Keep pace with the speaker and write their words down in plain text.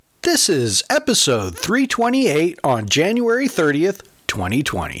This is episode 328 on January 30th,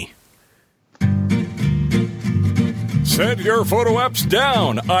 2020. Set your photo apps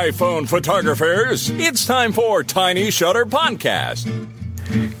down, iPhone photographers. It's time for Tiny Shutter Podcast.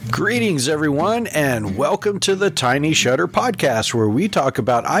 Greetings, everyone, and welcome to the Tiny Shutter Podcast, where we talk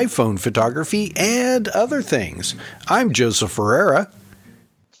about iPhone photography and other things. I'm Joseph Ferreira.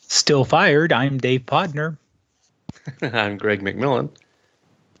 Still fired. I'm Dave Podner. I'm Greg McMillan.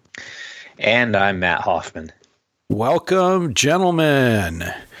 And I'm Matt Hoffman. Welcome, gentlemen.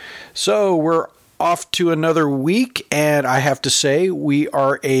 So we're off to another week, and I have to say we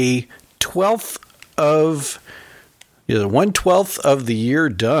are a 1/12 of the year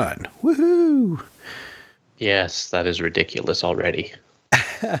done. Woohoo! Yes, that is ridiculous already.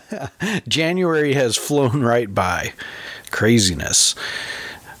 January has flown right by. Craziness.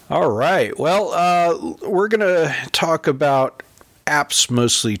 All right. Well, we're going to talk about apps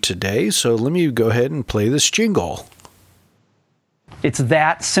mostly today, so let me go ahead and play this jingle. It's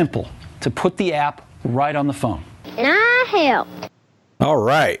that simple to put the app right on the phone. And I helped. All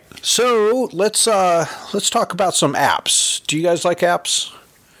right. So let's talk about some apps. Do you guys like apps?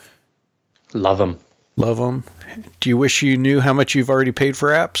 Love them. Love them. Do you wish you knew how much you've already paid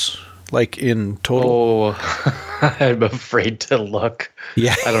for apps? Like in total? Oh, I'm afraid to look.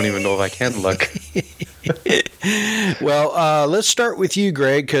 Yeah. I don't even know if I can look. Well, let's start with you,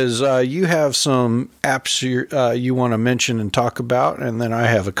 Greg, because you have some apps you want to mention and talk about, and then I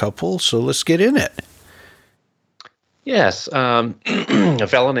have a couple, so let's get in it. Yes. A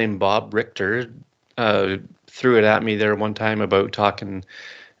fellow named Bob Richter threw it at me there one time about talking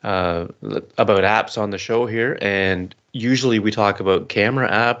about apps on the show here, and usually we talk about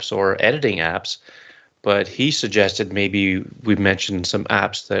camera apps or editing apps, but he suggested maybe we mention some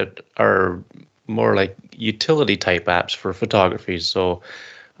apps that are more like utility type apps for photography. So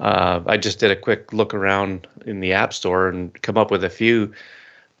I just did a quick look around in the App Store and come up with a few.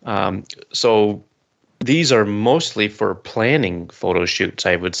 So these are mostly for planning photo shoots,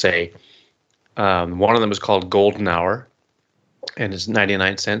 I would say. One of them is called Golden Hour, and it's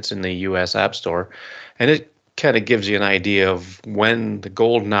 99 cents in the US App Store. And it kind of gives you an idea of when the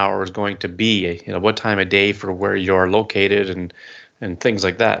golden hour is going to be, what time of day for where you're located and things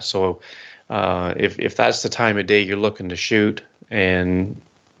like that. So if that's the time of day you're looking to shoot, and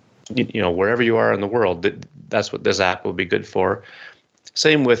wherever you are in the world, that's what this app will be good for.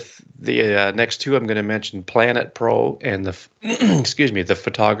 Same with the next two I'm going to mention, Planet Pro and the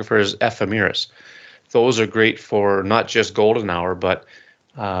Photographer's Ephemeris. Those are great for not just golden hour, but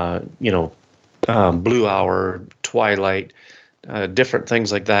blue hour, twilight, different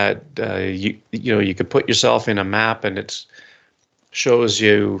things like that. You could put yourself in a map, and it shows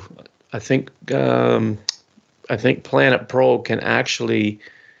you. I think Planet Pro can actually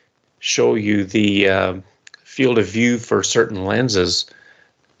show you the field of view for certain lenses.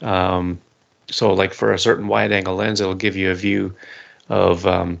 So, like for a certain wide-angle lens, it'll give you a view of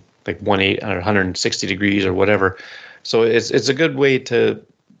like 180 or 160 degrees or whatever. So it's a good way to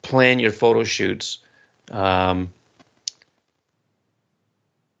plan your photo shoots. Other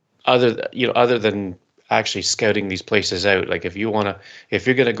than actually scouting these places out, like if you're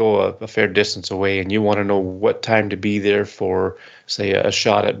gonna go a fair distance away and you want to know what time to be there for, say, a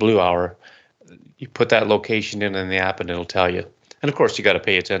shot at blue hour, you put that location in the app and it'll tell you. And of course, you got to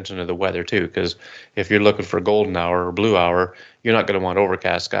pay attention to the weather too, because if you're looking for golden hour or blue hour, you're not going to want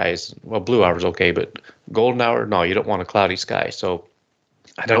overcast skies. Well, blue hour is okay, but golden hour, no, you don't want a cloudy sky. So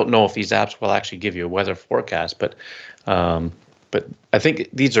I don't know if these apps will actually give you a weather forecast, but I think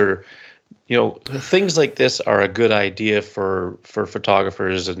these are, things like this are a good idea for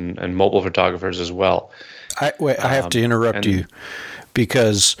photographers and mobile photographers as well. I have to interrupt you,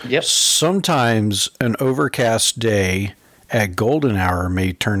 because sometimes an overcast day at golden hour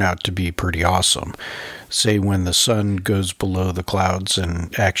may turn out to be pretty awesome. Say when the sun goes below the clouds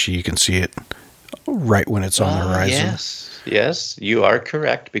and actually you can see it right when it's on the horizon. Yes, you are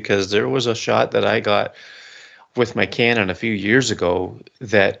correct, because there was a shot that I got with my Canon a few years ago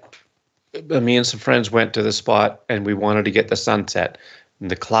that me and some friends went to the spot and we wanted to get the sunset,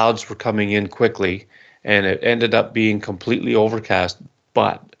 and the clouds were coming in quickly, and it ended up being completely overcast,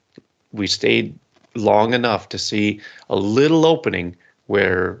 but we stayed long enough to see a little opening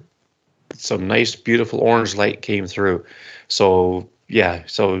where some nice, beautiful orange light came through. So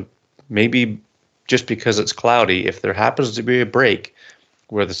maybe just because it's cloudy, if there happens to be a break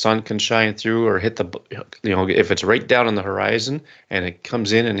where the sun can shine through or hit if it's right down on the horizon and it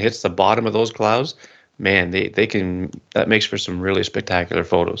comes in and hits the bottom of those clouds, man, that makes for some really spectacular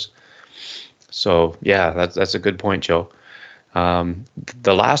photos. So yeah, that's a good point, Joe.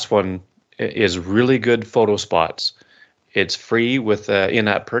 The last one is really good photo spots. It's free with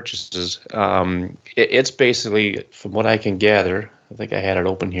in-app purchases. It's basically, from what I can gather, I think I had it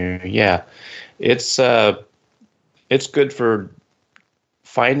open here. Yeah, it's good for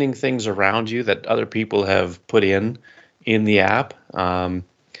finding things around you that other people have put in the app. If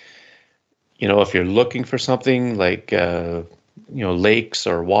you're looking for something like lakes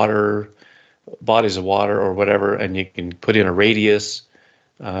or water, bodies of water or whatever, and you can put in a radius,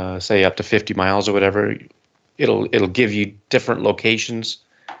 say up to 50 miles or whatever. It'll give you different locations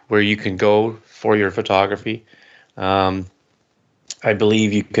where you can go for your photography. I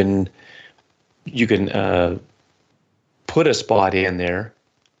believe you can put a spot in there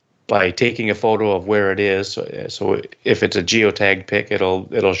by taking a photo of where it is. So if it's a geotag pic,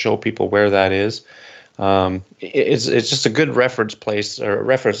 it'll show people where that is. It's just a good reference place or a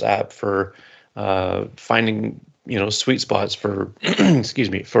reference app for finding sweet spots for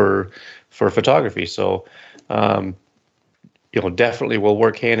for photography. So definitely will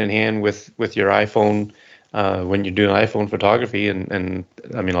work hand in hand with your iPhone when you're doing iPhone photography. And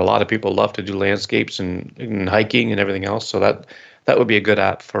I mean, a lot of people love to do landscapes and hiking and everything else. So that would be a good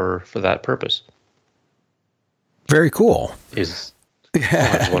app for that purpose. Very cool. I was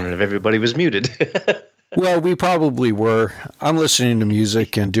wondering if everybody was muted. Well, we probably were. I'm listening to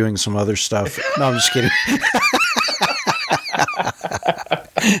music and doing some other stuff. No, I'm just kidding.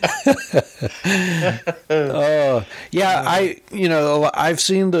 I've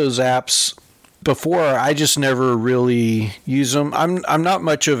seen those apps before. I just never really use them. I'm not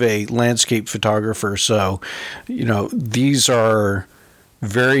much of a landscape photographer, so these are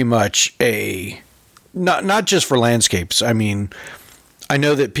very much not just for landscapes. I mean, I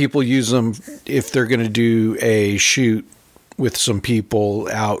know that people use them if they're going to do a shoot with some people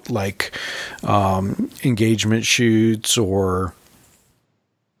out, like engagement shoots or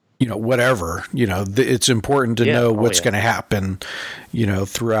whatever. It's important to know what's going to happen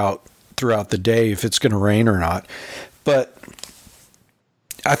throughout the day, if it's going to rain or not. But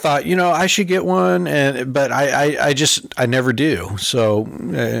I thought I should get one, but I never do. So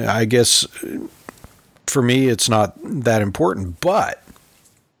I guess for me it's not that important. But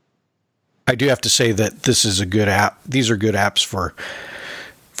I do have to say that this is a good app. These are good apps for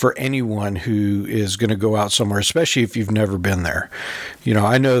anyone who is going to go out somewhere, especially if you've never been there.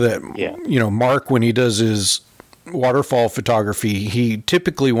 I know that, Mark, when he does his waterfall photography, he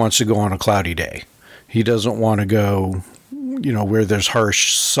typically wants to go on a cloudy day. He doesn't want to go, where there's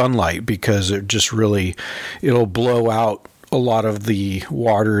harsh sunlight, because it just it'll blow out a lot of the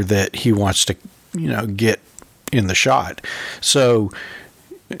water that he wants to, get in the shot. So,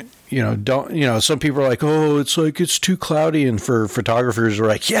 some people are like, oh, it's too cloudy. And for photographers, we're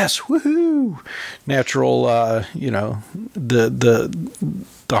like, yes, woohoo, natural, the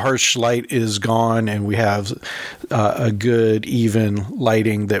harsh light is gone and we have a good, even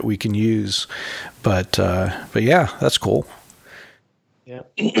lighting that we can use. But yeah, that's cool. Yeah.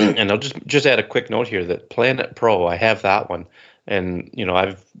 And I'll just add a quick note here that Planet Pro, I have that one. And,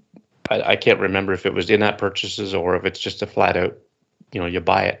 I can't remember if it was in-app purchases or if it's just a flat out, you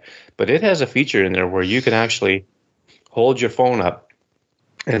buy it. But it has a feature in there where you can actually hold your phone up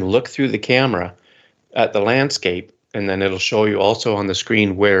and look through the camera at the landscape, and then it'll show you also on the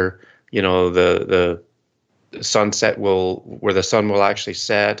screen where, the sunset where the sun will actually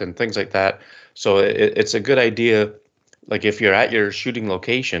set and things like that. So it's a good idea. Like if you're at your shooting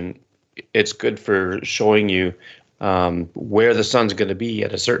location, it's good for showing you where the sun's going to be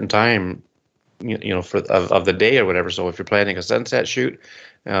at a certain time, of the day or whatever. So if you're planning a sunset shoot,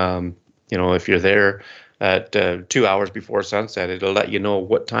 if you're there at 2 hours before sunset, it'll let you know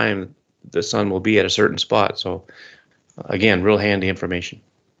what time the sun will be at a certain spot. So again, real handy information.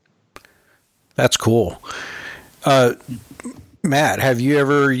 That's cool. Matt, have you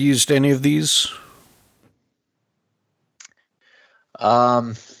ever used any of these?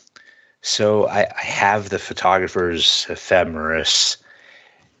 So I have the Photographer's Ephemeris,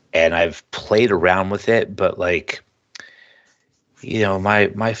 and I've played around with it, but my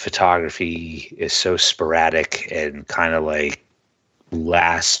photography is so sporadic and kind of like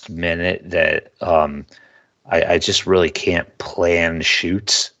last minute that I just really can't plan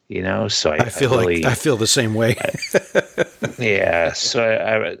shoots, So I feel the same way. Yeah, so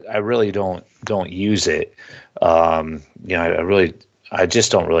I really don't use it. I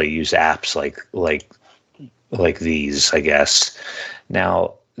just don't really use apps like these, I guess.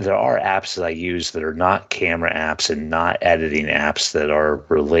 Now, there are apps that I use that are not camera apps and not editing apps that are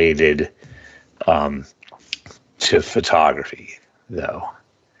related to photography, though.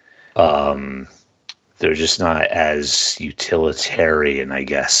 they're just not as utilitarian, I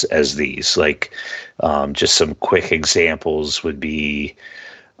guess, as these. Like, just some quick examples would be,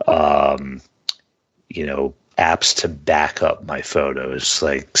 apps to back up my photos,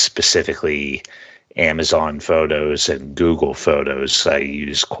 like specifically Amazon Photos and Google Photos I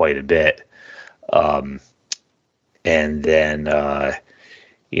use quite a bit. And then,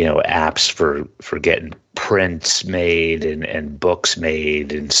 apps for getting prints made and books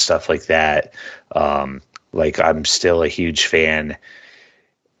made and stuff like that. Like, I'm still a huge fan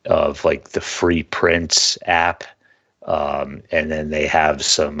of like the Free Prints app. And then they have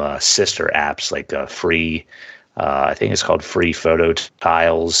some sister apps like free, I think it's called Free Photo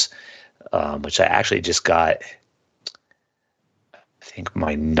Tiles, which I actually just got, I think,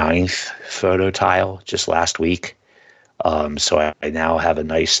 my 9th photo tile just last week. So I now have a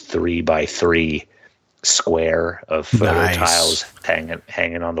nice 3x3 square of photo tiles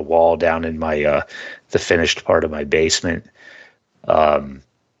hanging on the wall down in my the finished part of my basement. And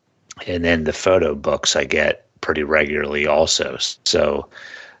then the photo books I get pretty regularly also. So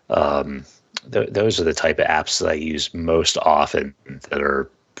those are the type of apps that I use most often that are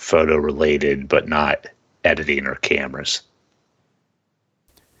photo related, but not editing or cameras.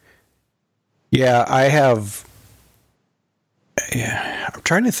 Yeah, I'm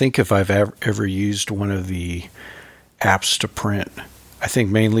trying to think if I've ever used one of the apps to print. I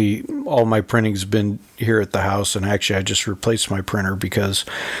think mainly all my printing's been here at the house, and actually I just replaced my printer because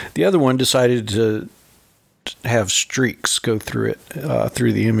the other one decided to have streaks go through it,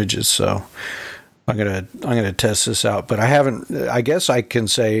 through the images. So I'm gonna test this out, but I haven't. I guess I can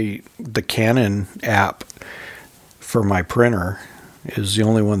say the Canon app for my printer is the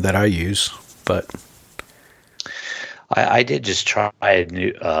only one that I use, but I did just try a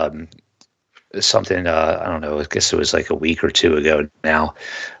new something. I don't know. I guess it was like a week or two ago now.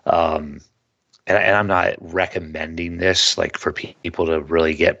 And I'm not recommending this like for people to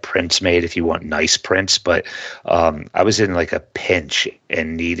really get prints made if you want nice prints, but I was in like a pinch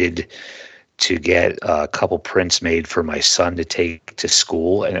and needed to get a couple prints made for my son to take to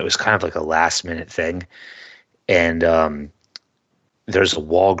school, and it was kind of like a last minute thing. And there's a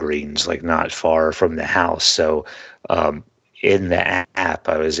Walgreens like not far from the house, so in the app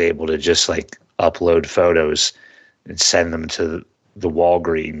I was able to just like upload photos and send them to the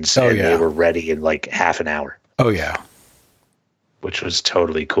Walgreens, and they were ready in like half an hour. Oh yeah, which was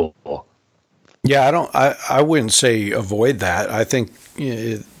totally cool. Yeah, I wouldn't say avoid that. I think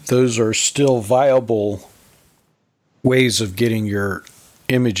those are still viable ways of getting your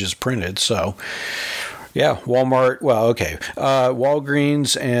images printed. So yeah, Walmart. Well, okay,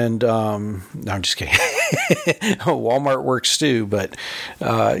 Walgreens and no, I'm just kidding. Walmart works too, but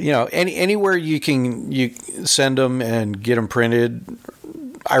anywhere you send them and get them printed,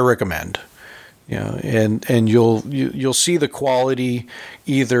 I recommend. And you'll see the quality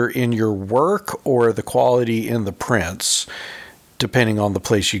either in your work or the quality in the prints, depending on the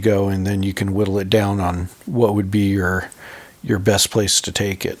place you go, and then you can whittle it down on what would be your best place to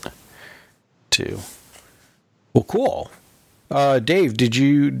take it to. Well, cool. Dave, did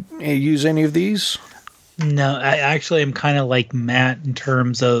you use any of these? No, I actually am kind of like Matt in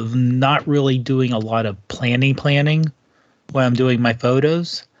terms of not really doing a lot of planning when I'm doing my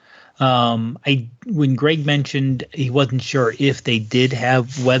photos. When Greg mentioned he wasn't sure if they did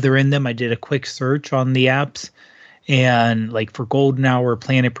have weather in them, I did a quick search on the apps, and like for Golden Hour,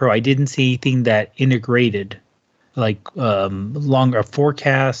 Planet Pro, I didn't see anything that integrated like longer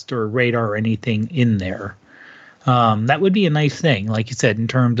forecast or radar or anything in there. That would be a nice thing, like you said, in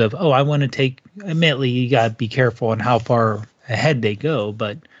terms of, I want to take, admittedly, you got to be careful on how far ahead they go,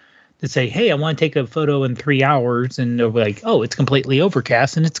 but to say, hey, I want to take a photo in 3 hours, and they're like, it's completely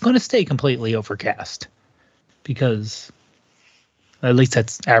overcast, and it's going to stay completely overcast, because at least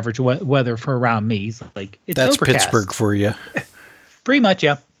that's average weather for around me. It's like, it's that's overcast. Pittsburgh for you. Pretty much,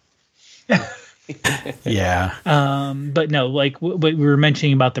 yeah. Yeah. But no, like what we were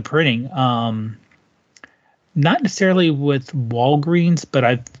mentioning about the printing, not necessarily with Walgreens, but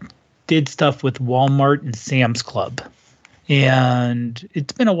I did stuff with Walmart and Sam's Club. And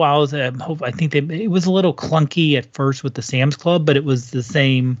it's been a while. I think it was a little clunky at first with the Sam's Club, but it was the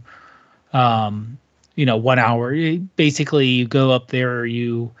same, 1 hour. Basically, you go up there,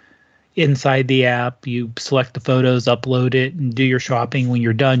 inside the app, you select the photos, upload it, and do your shopping. When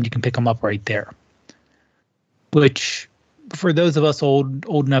you're done, you can pick them up right there. Which, for those of us old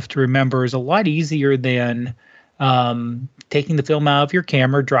enough to remember, is a lot easier than taking the film out of your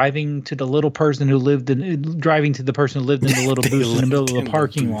camera, driving to the person who lived in the little booth in the middle of the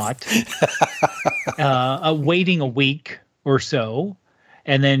parking lot, waiting a week or so,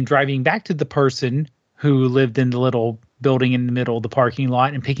 and then driving back to the person who lived in the little building in the middle of the parking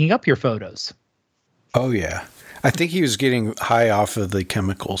lot and picking up your photos. Oh, yeah. I think he was getting high off of the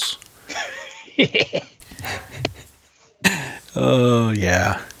chemicals. Oh,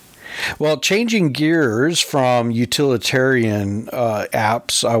 yeah. Well, changing gears from utilitarian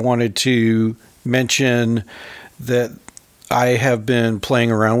apps, I wanted to mention that I have been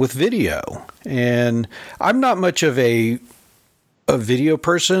playing around with video. And I'm not much of a video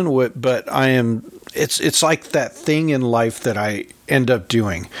person, but I am. It's like that thing in life that I end up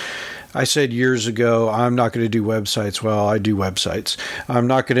doing. I said years ago, I'm not going to do websites. Well, I do websites. I'm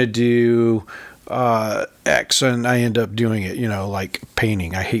not going to do X, and I end up doing it, like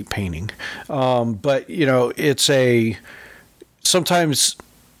painting. I hate painting. But, sometimes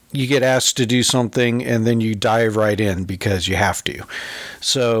you get asked to do something and then you dive right in because you have to.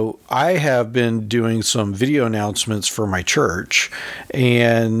 So I have been doing some video announcements for my church,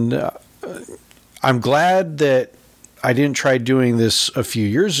 and I'm glad that I didn't try doing this a few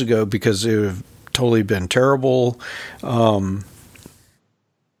years ago because it would have totally been terrible. And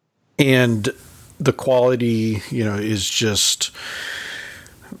the quality, is just,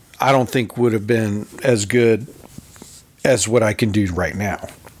 I don't think would have been as good as what I can do right now.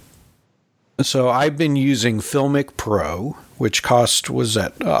 So I've been using Filmic Pro, which was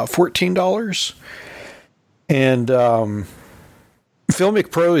at $14. And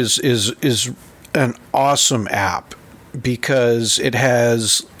Filmic Pro is an awesome app because it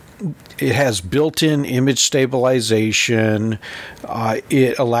has built-in image stabilization.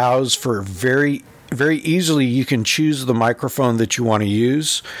 It allows for very easily, you can choose the microphone that you want to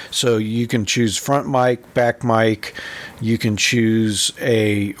use. So you can choose front mic, back mic. You can choose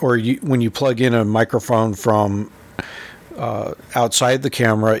when you plug in a microphone from outside the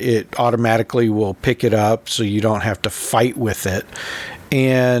camera, it automatically will pick it up, so you don't have to fight with it.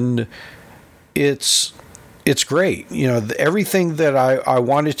 And it's great. Everything that I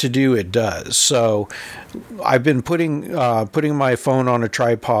wanted to do, it does. So I've been putting my phone on a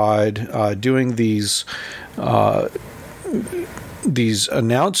tripod, doing these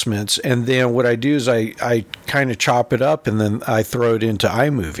announcements, and then what I do is I kind of chop it up and then I throw it into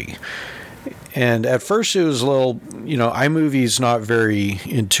iMovie. And at first it was a little, iMovie is not very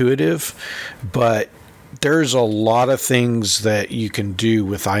intuitive, but there's a lot of things that you can do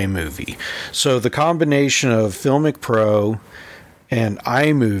with iMovie. So the combination of Filmic Pro and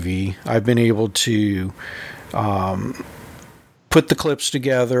iMovie, I've been able to put the clips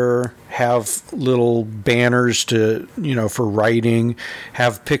together, have little banners for writing,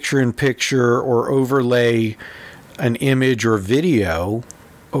 have picture-in-picture, or overlay an image or video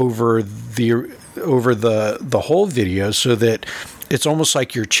over the whole video so that it's almost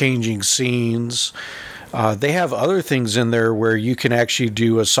like you're changing scenes. They have other things in there where you can actually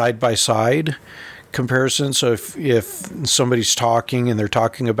do a side-by-side comparison. So if somebody's talking and they're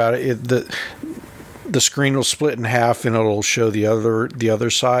talking about it, the screen will split in half and it'll show the other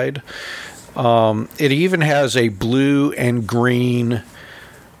side. It even has a blue and green.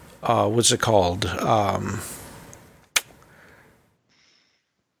 What's it called?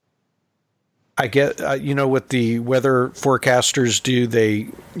 I get, what the weather forecasters do. They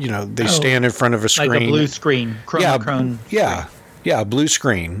stand in front of a screen. Like a blue screen. Yeah, blue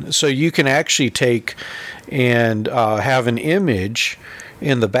screen. So you can actually take and have an image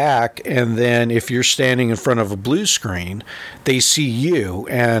in the back, and then if you're standing in front of a blue screen, they see you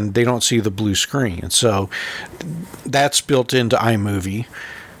and they don't see the blue screen. So that's built into iMovie.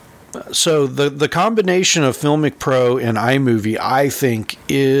 So the combination of Filmic Pro and iMovie, I think,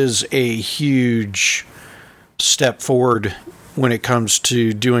 is a huge step forward when it comes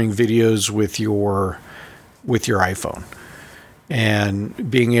to doing videos with your iPhone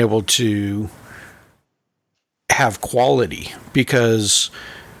and being able to have quality, because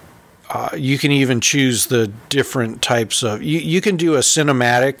you can even choose the different types of. You can do a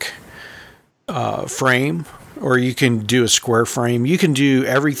cinematic frame, or you can do a square frame. You can do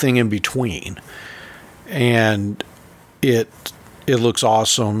everything in between, and it looks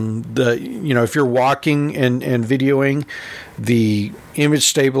awesome. If you're walking and videoing, the image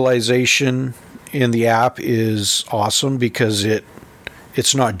stabilization in the app is awesome because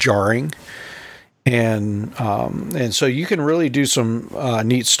it's not jarring, and so you can really do some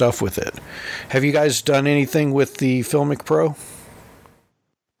neat stuff with it. Have you guys done anything with the Filmic Pro?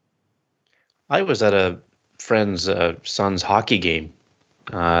 I was at a friend's son's hockey game.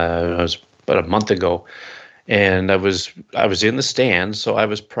 It was about a month ago, and I was in the stands, so I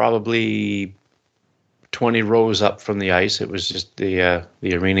was probably 20 rows up from the ice. It was just the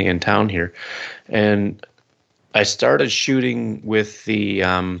arena in town here, and I started shooting with the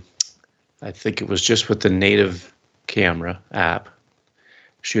I think it was just with the native camera app,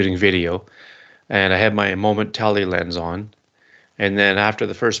 shooting video. And I had my moment tele lens on. And then after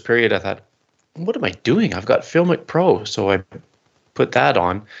the first period, I thought, what am I doing? I've got Filmic Pro. So I put that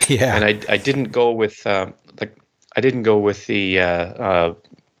on. Yeah. And I didn't go with the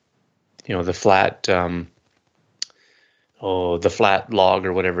flat the flat log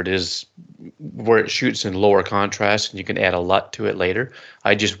or whatever it is, where it shoots in lower contrast and you can add a LUT to it later.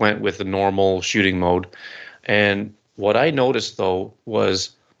 I just went with the normal shooting mode. And what I noticed, though, was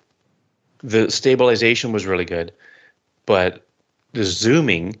the stabilization was really good, but the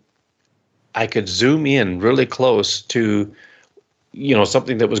zooming, I could zoom in really close to,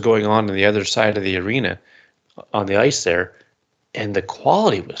 something that was going on the other side of the arena on the ice there, and the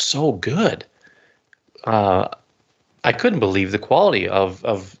quality was so good. I couldn't believe the quality of,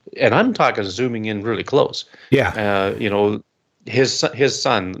 and I'm talking zooming in really close. Yeah. His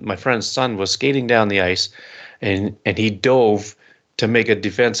son, my friend's son, was skating down the ice, and he dove to make a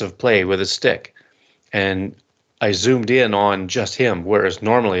defensive play with a stick, and I zoomed in on just him, whereas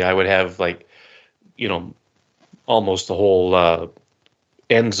normally I would have almost the whole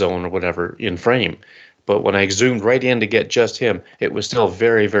end zone or whatever in frame. But when I zoomed right in to get just him, it was still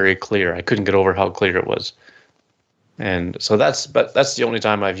very, very clear. I couldn't get over how clear it was. And so that's the only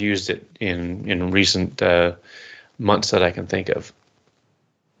time I've used it in recent months that I can think of.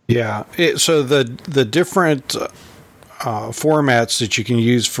 Yeah. So the different formats that you can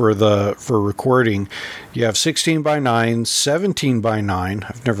use for recording, you have 16:9, 17:9.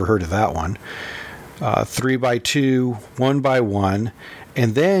 I've never heard of that one. 3:2, 1:1,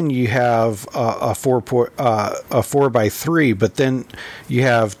 and then you have a 4:3. But then you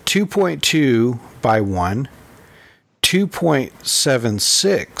have 2.2:1.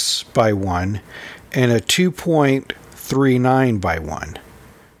 2.76:1 and a 2.39:1,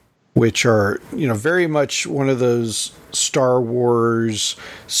 which are, very much one of those Star Wars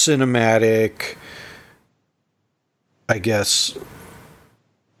cinematic, I guess,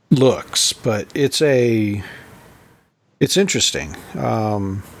 looks, but it's interesting.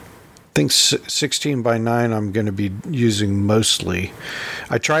 I think 16:9 I'm going to be using mostly.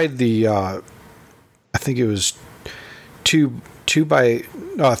 I tried the, I think it was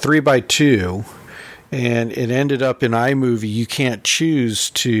 3:2, and it ended up in iMovie. You can't choose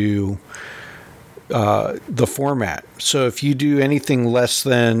to the format. So if you do anything less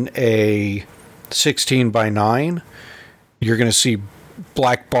than a 16:9, you're going to see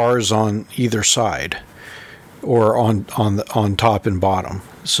black bars on either side, or on top and bottom.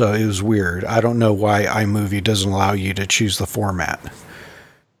 So it was weird. I don't know why iMovie doesn't allow you to choose the format.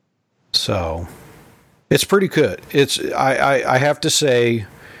 So it's pretty good. I have to say,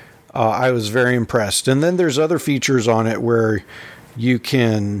 I was very impressed. And then there's other features on it where you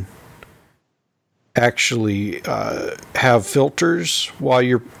can actually have filters while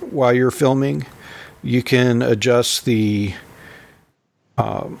you're filming. You can adjust the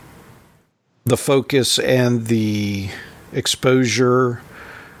focus and the exposure.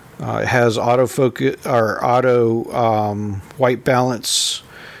 It has autofocus or auto white balance.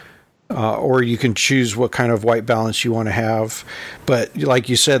 Or you can choose what kind of white balance you want to have. But like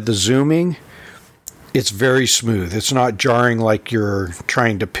you said, the zooming, it's very smooth. It's not jarring like you're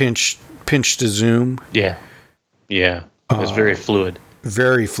trying to pinch to zoom. Yeah. It's very fluid.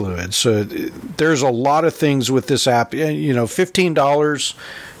 Very fluid. So there's a lot of things with this app. $15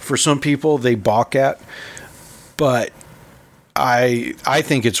 for some people they balk at, but I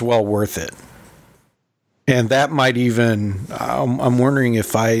think it's well worth it. And that might even, I'm wondering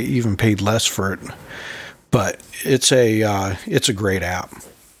if I even paid less for it, but it's a great app.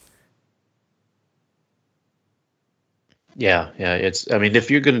 Yeah. If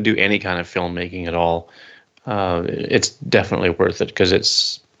you're going to do any kind of filmmaking at all, it's definitely worth it, because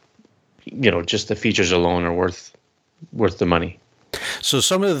it's, just the features alone are worth the money. So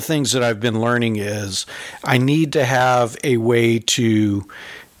some of the things that I've been learning is I need to have a way to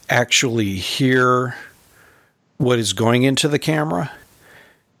actually hear what is going into the camera,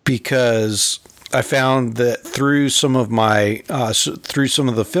 because I found that through some of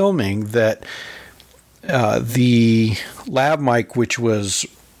the filming that the lav mic, which was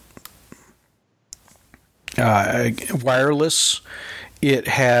wireless, it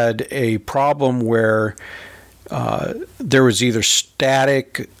had a problem where there was either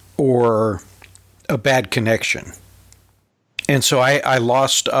static or a bad connection. And so I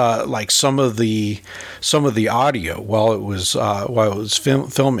lost some of the audio while it was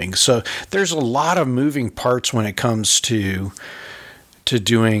filming. So there's a lot of moving parts when it comes to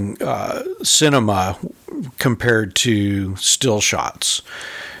doing cinema compared to still shots.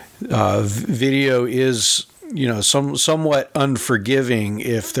 video is, somewhat unforgiving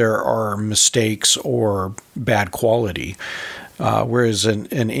if there are mistakes or bad quality. Whereas an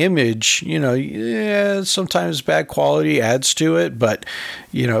image, sometimes bad quality adds to it, but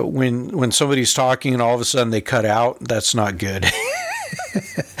when somebody's talking and all of a sudden they cut out, that's not good.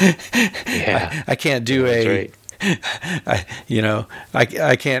 Yeah, I can't do right.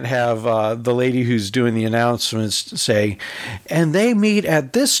 I can't have the lady who's doing the announcements say, and they meet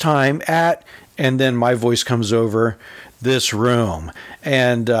at this time at, and then my voice comes over, this room,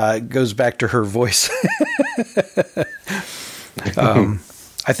 and goes back to her voice.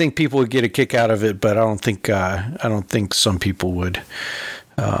 I think people would get a kick out of it, but I don't think some people would.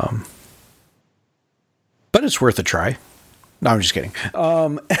 But it's worth a try. No, I'm just kidding.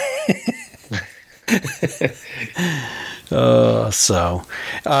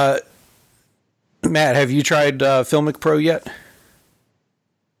 Matt, have you tried Filmic Pro yet?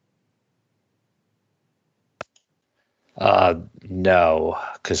 No,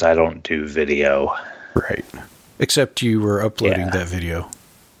 because I don't do video. Right. Except you were uploading that video.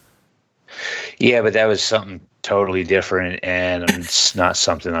 Yeah, but that was something totally different, and it's not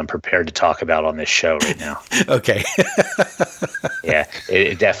something I'm prepared to talk about on this show right now. Okay. Yeah,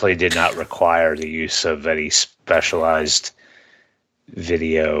 it definitely did not require the use of any specialized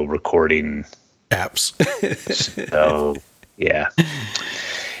video recording apps. So, yeah.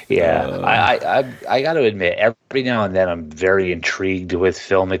 Yeah, I got to admit, every now and then I'm very intrigued with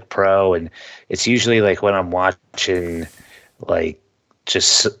Filmic Pro, and it's usually like when I'm watching like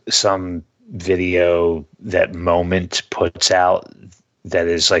just some video that Moment puts out that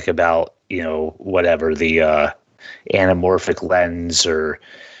is like about, whatever, the anamorphic lens or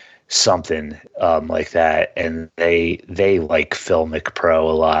something like that, and they like Filmic Pro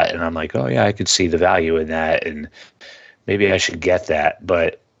a lot, and I'm like, oh yeah, I could see the value in that, and maybe I should get that.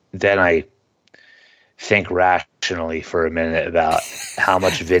 But then I think rationally for a minute about how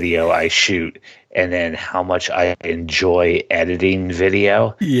much video I shoot and then how much I enjoy editing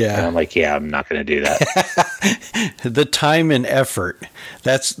video. Yeah. And I'm like, yeah, I'm not going to do that. The time and effort.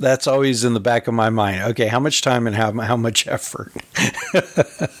 That's always in the back of my mind. Okay, how much time and how much effort?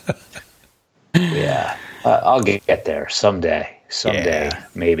 Yeah. I'll get there someday. Yeah.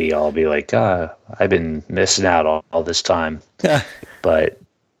 Maybe I'll be like, I've been missing out all this time. But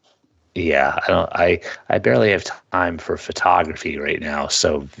yeah, I barely have time for photography right now,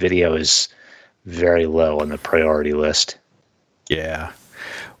 so video is very low on the priority list. Yeah.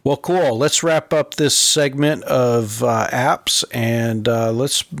 Well, cool. Let's wrap up this segment of apps, and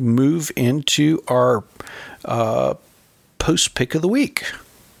let's move into our post pick of the week.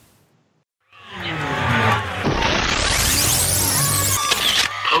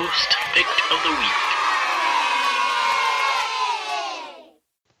 Post pick of the week.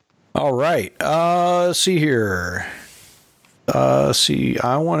 All right. Let's see here.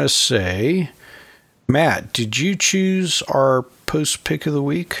 I want to say, Matt, did you choose our post pick of the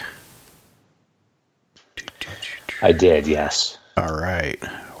week? I did, yes. All right.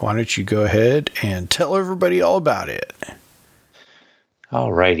 Why don't you go ahead and tell everybody all about it?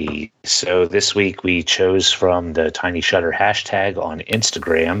 All righty. So this week we chose from the Tiny Shutter hashtag on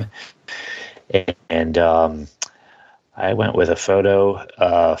Instagram, and I went with a photo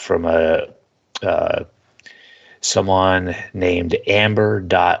from someone named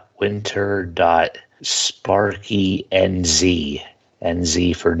amber.winter.sparkynz,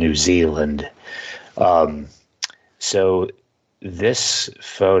 NZ for New Zealand. So this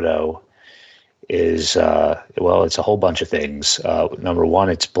photo is, it's a whole bunch of things. Number one,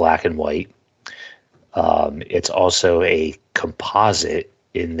 it's black and white. It's also a composite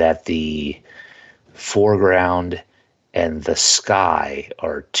in that the foreground and the sky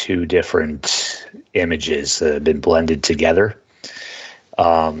are two different images that have been blended together.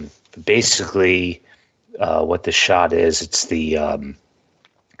 Basically, what the shot is, it's the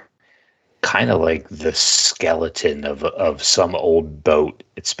kind of like the skeleton of some old boat.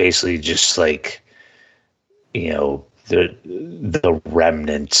 It's basically just like, the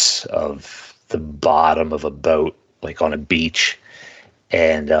remnants of the bottom of a boat, like on a beach.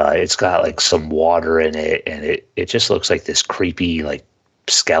 And it's got like some water in it, and it just looks like this creepy like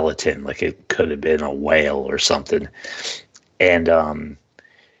skeleton, like it could have been a whale or something. And so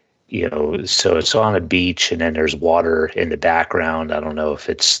it's on a beach, and then there's water in the background. I don't know if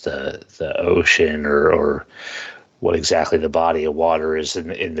it's the ocean or what exactly the body of water is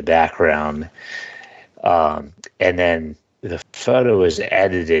in the background. And then the photo is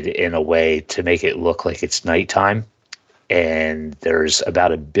edited in a way to make it look like it's nighttime. And there's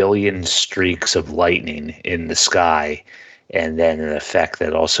about 1 billion streaks of lightning in the sky, and then an effect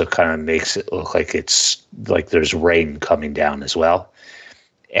that also kind of makes it look like it's like there's rain coming down as well.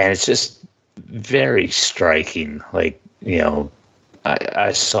 And it's just very striking. Like, you know,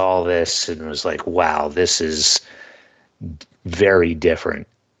 I saw this and was like, wow, this is very different.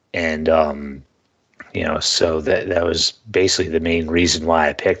 And, you know, so that was basically the main reason why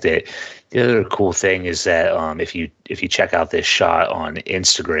I picked it. The other cool thing is that if you check out this shot on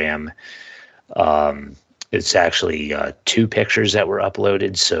Instagram, it's actually 2 pictures that were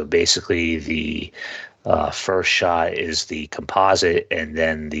uploaded. So basically the first shot is the composite, and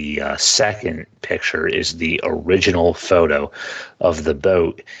then the second picture is the original photo of the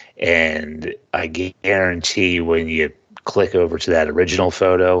boat. And I guarantee when you click over to that original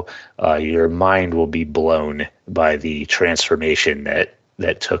photo, your mind will be blown by the transformation that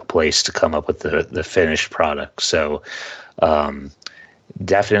took place to come up with the finished product. So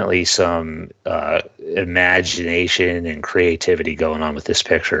definitely some imagination and creativity going on with this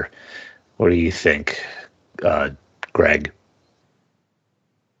picture. What do you think, Greg?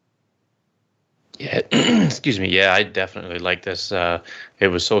 Yeah, excuse me. Yeah, I definitely like this. It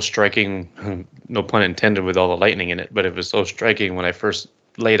was so striking, no pun intended with all the lightning in it, but it was so striking when I first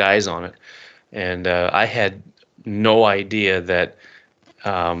laid eyes on it. And I had no idea that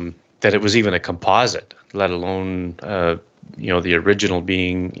that it was even a composite, let alone, you know, the original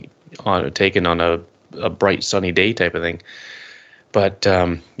being taken on a bright sunny day type of thing. But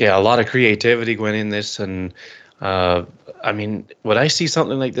yeah, a lot of creativity went in this, and I mean, when I see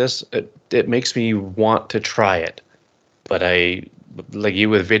something like this, it makes me want to try it. But like you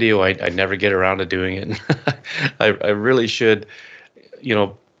with video, I never get around to doing it. I really should, you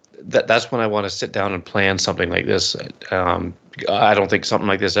know, that's when I want to sit down and plan something like this. I don't think something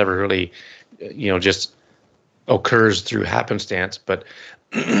like this ever really, you know, just occurs through happenstance. But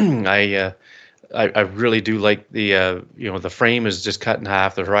I really do like the you know, the frame is just cut in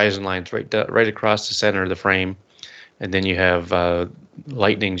half. The horizon line's right across the center of the frame, and then you have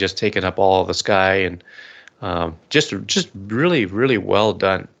lightning just taking up all of the sky, and just really, really well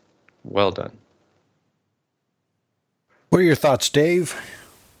done. Well done. What are your thoughts, Dave?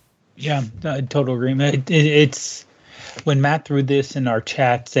 Yeah, total agreement. It's when Matt threw this in our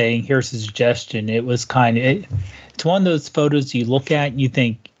chat saying, here's a suggestion, it was kind of, it's one of those photos you look at and you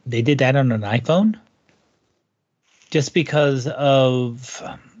think, they did that on an iPhone? Just because of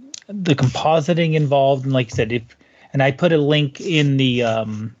the compositing involved. And like I said, and I put a link in the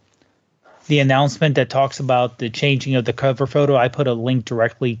announcement that talks about the changing of the cover photo. I put a link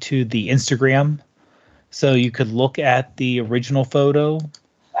directly to the Instagram, so you could look at the original photo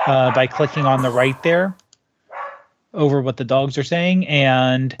by clicking on the right there over what the dogs are saying.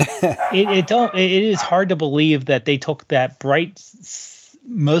 And it is hard to believe that they took that bright,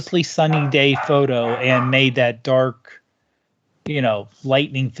 mostly sunny day photo and made that dark, you know,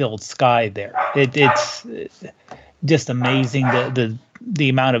 lightning filled sky there. It's just amazing the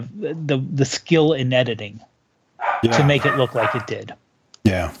amount of the skill in editing to make it look like it did.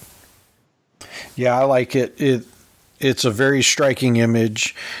 Yeah. Yeah, I like it. It's a very striking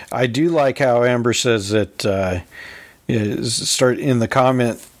image. I do like how Amber says that start in the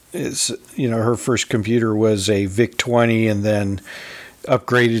comment is, you know, her first computer was a VIC-20 and then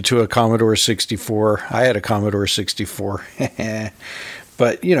upgraded to a Commodore 64. I had a Commodore 64.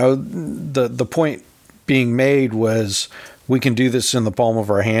 But, you know, the point being made was we can do this in the palm of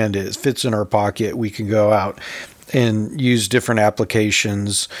our hand. It fits in our pocket. We can go out and use different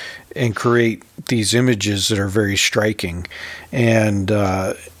applications and create these images that are very striking. And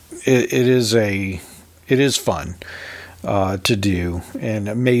it is fun to do and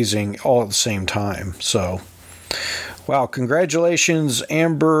amazing all at the same time. So, wow, congratulations,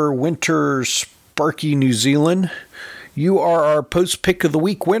 Amber Winter Sparky New Zealand. You are our Post Pick of the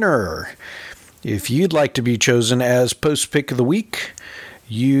Week winner. If you'd like to be chosen as Post Pick of the Week,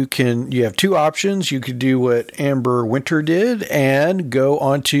 you have 2 options. You could do what Amber Winter did and go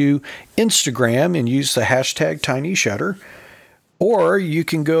onto Instagram and use the hashtag TinyShutter. Or you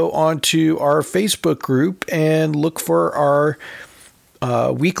can go onto our Facebook group and look for our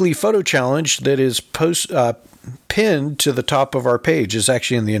weekly photo challenge that is pinned to the top of our page. It's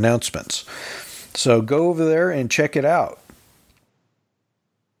actually in the announcements. So go over there and check it out.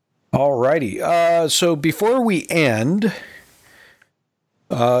 Alrighty. So before we end,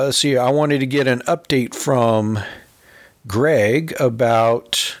 let's see, I wanted to get an update from Greg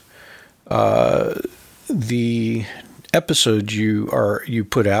about the episode you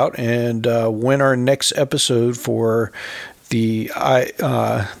put out, and when our next episode for the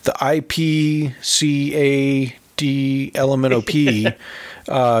IPCAD LMNOP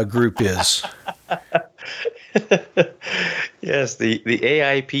group is. Yes, the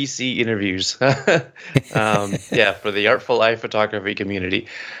AIPC interviews. Yeah, for the Artful Eye photography community.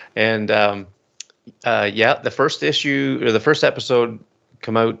 And the first issue or the first episode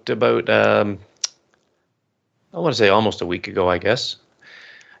come out about I want to say almost a week ago, I guess.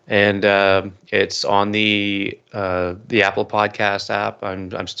 And it's on the Apple Podcast app.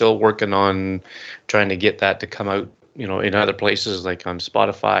 I'm still working on trying to get that to come out, in other places like on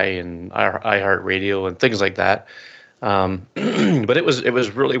Spotify and iHeartRadio and things like that. But it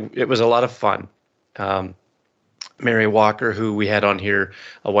was a lot of fun. Mary Walker, who we had on here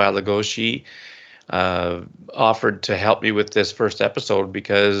a while ago, she offered to help me with this first episode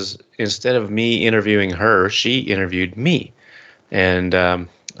because instead of me interviewing her, she interviewed me. And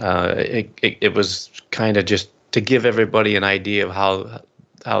it was kind of just to give everybody an idea of how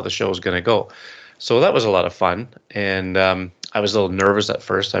the show is going to go. So that was a lot of fun. And I was a little nervous at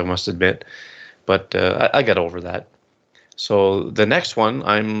first, I must admit, but I got over that. So the next one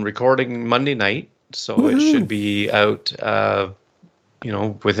I'm recording Monday night, so Woo-hoo. It should be out,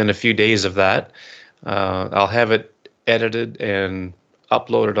 within a few days of that. I'll have it edited and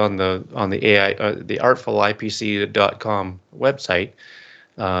uploaded on the artfulipc.com website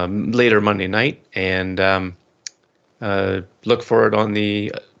later Monday night, and look for it on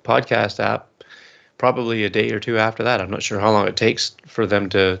the podcast app probably a day or two after that. I'm not sure how long it takes for them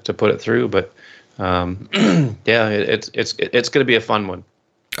to put it through, but yeah, it's going to be a fun one.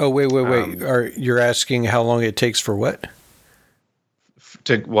 Oh, wait. You're asking how long it takes for what?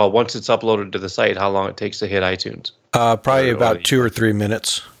 Once it's uploaded to the site, how long it takes to hit iTunes? Probably about 2 or 3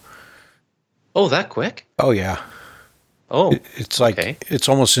 minutes. Oh, that quick? Oh, yeah. Oh, it's like It's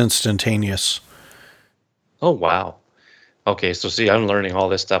almost instantaneous. Oh, wow. Okay, so see, I'm learning all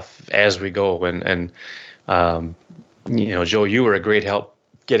this stuff as we go, and Joe, you were a great help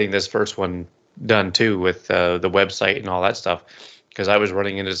getting this first one done too with the website and all that stuff, because I was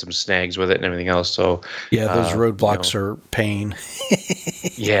running into some snags with it and everything else. So yeah, those roadblocks are pain.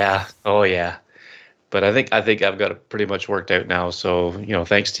 Yeah. Oh yeah. But I think I've got it pretty much worked out now. So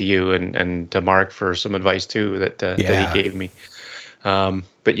thanks to you and to Mark for some advice too that he gave me.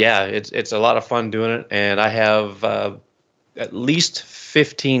 But yeah, it's a lot of fun doing it, and I have at least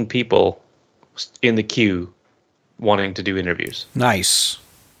 15 people in the queue wanting to do interviews. Nice.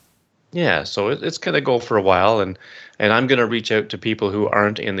 Yeah, so it's going to go for a while, and I'm going to reach out to people who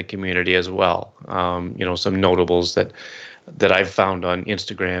aren't in the community as well. Some notables that I've found on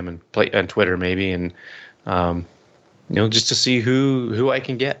Instagram and Twitter maybe, and just to see who I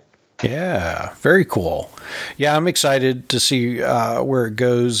can get. Yeah, very cool. Yeah, I'm excited to see where it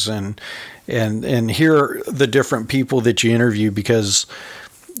goes and hear the different people that you interview, because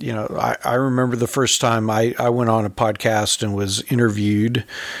I remember the first time I went on a podcast and was interviewed.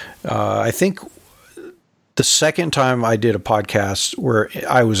 I think the second time I did a podcast where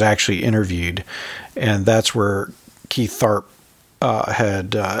I was actually interviewed, and that's where Keith Tharp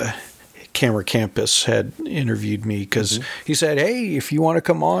Camera Campus had interviewed me, because he said, "Hey, if you want to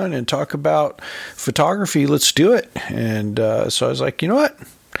come on and talk about photography, let's do it." And so I was like, you know what?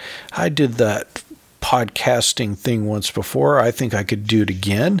 I did that podcasting thing once before. I think I could do it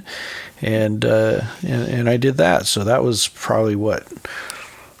again, and I did that. So that was probably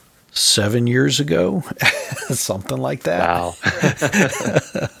 7 years ago, something like that. Wow.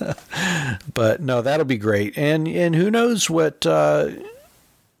 But no, that'll be great. And who knows what,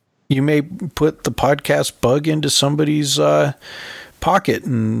 you may put the podcast bug into somebody's pocket,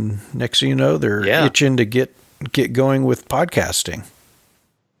 and next thing you know, they're itching to get going with podcasting.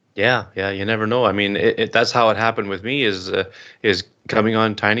 Yeah, you never know. I mean, that's how it happened with me. Is coming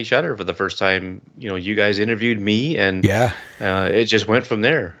on Tiny Shutter for the first time. You guys interviewed me, and it just went from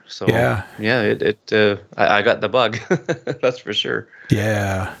there. So I got the bug. That's for sure.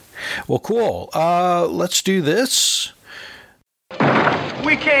 Yeah. Well, cool. Let's do this.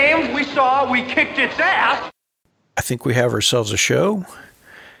 We came, we saw, we kicked its ass. I think we have ourselves a show.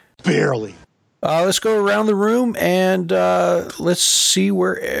 Barely. Let's go around the room and let's see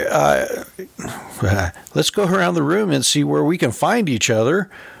where. Let's go around the room and see where we can find each other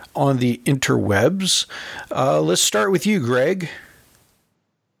on the interwebs. Let's start with you, Greg.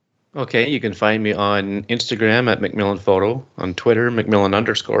 Okay, you can find me on Instagram at Macmillan Photo, on Twitter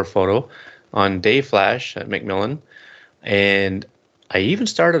Macmillan_photo, on Dayflash at Macmillan, and I even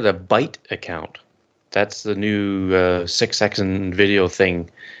started a Byte account. That's the new 6-second video thing.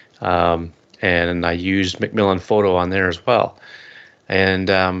 And I used Macmillan Photo on there as well. And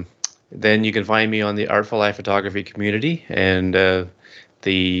then you can find me on the Artful Eye Photography community, and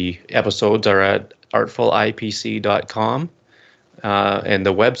the episodes are at artfulipc.com. And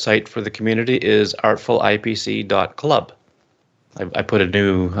the website for the community is artfulipc.club. I put a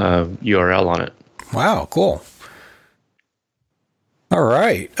new URL on it. Wow, cool. All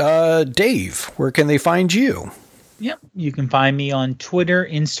right. Dave, where can they find you? Yep. You can find me on Twitter,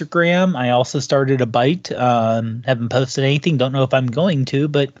 Instagram. I also started a Byte. Haven't posted anything. Don't know if I'm going to,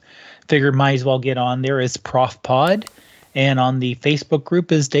 but figured might as well get on there as Prof Pod. And on the Facebook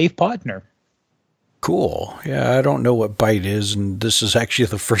group is Dave Podner. Cool. Yeah, I don't know what Byte is, and this is actually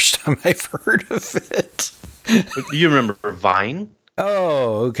the first time I've heard of it. You remember Vine?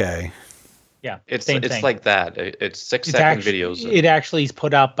 Oh, okay. Yeah, it's thing. like that. It's 6-second videos. It actually is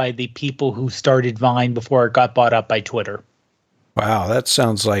put out by the people who started Vine before it got bought up by Twitter. Wow, that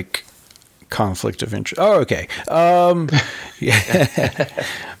sounds like conflict of interest. Oh, okay. Yeah.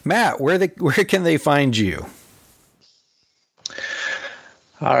 Matt, where can they find you?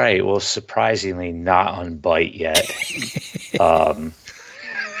 All right. Well, surprisingly, not on Byte yet,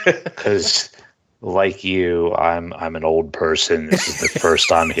 because like you, I'm an old person. This is the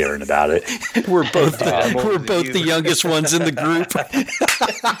first I'm hearing about it. We're both the youngest ones in the group.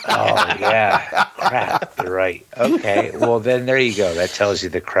 Oh yeah, crap. You're right. Okay. Well, then there you go. That tells you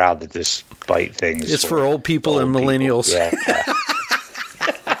the crowd that this Byte thing is. It's for old people and millennials. People. Yeah.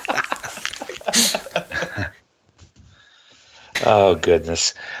 Oh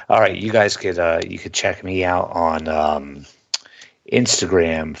goodness! All right, you guys could check me out on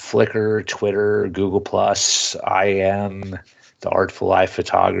Instagram, Flickr, Twitter, Google+. I am the Artful Eye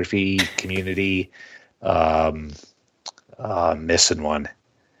Photography community. Missing one.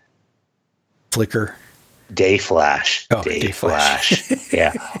 Flickr. Dayflash. Oh, Dayflash.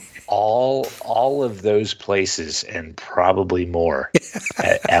 Yeah. All of those places and probably more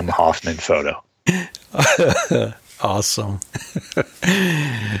at M. Hoffman Photo. Awesome.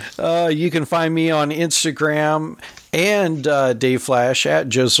 You can find me on Instagram and Dayflash at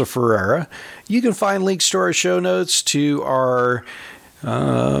Joseph Ferreira. You can find links to our show notes, to our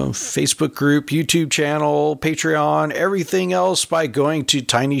Facebook group, YouTube channel, Patreon, everything else by going to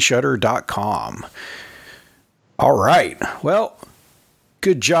tinyshutter.com. All right. Well,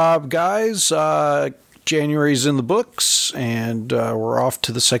 good job, guys. January's in the books, and we're off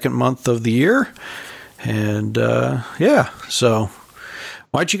to the second month of the year. And yeah, so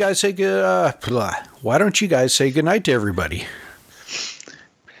why don't you guys say good night to everybody?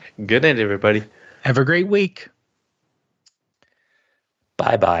 Good night, everybody. Have a great week.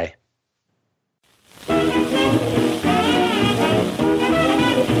 Bye-bye.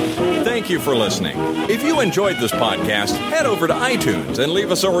 Thank you for listening. If you enjoyed this podcast, head over to iTunes and leave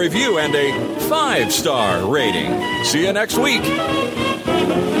us a review and a 5-star rating. See you next week.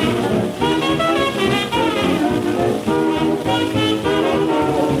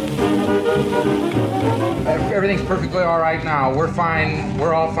 Everything's perfectly all right now. We're fine.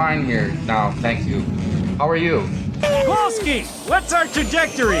 We're all fine here now. Thank you. How are you? Kowalski, what's our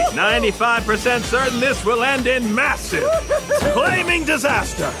trajectory? 95% certain this will end in massive, flaming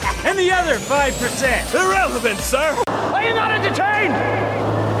disaster. And the other 5%? Irrelevant, sir. Are you not entertained?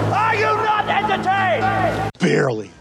 Are you not entertained? Barely.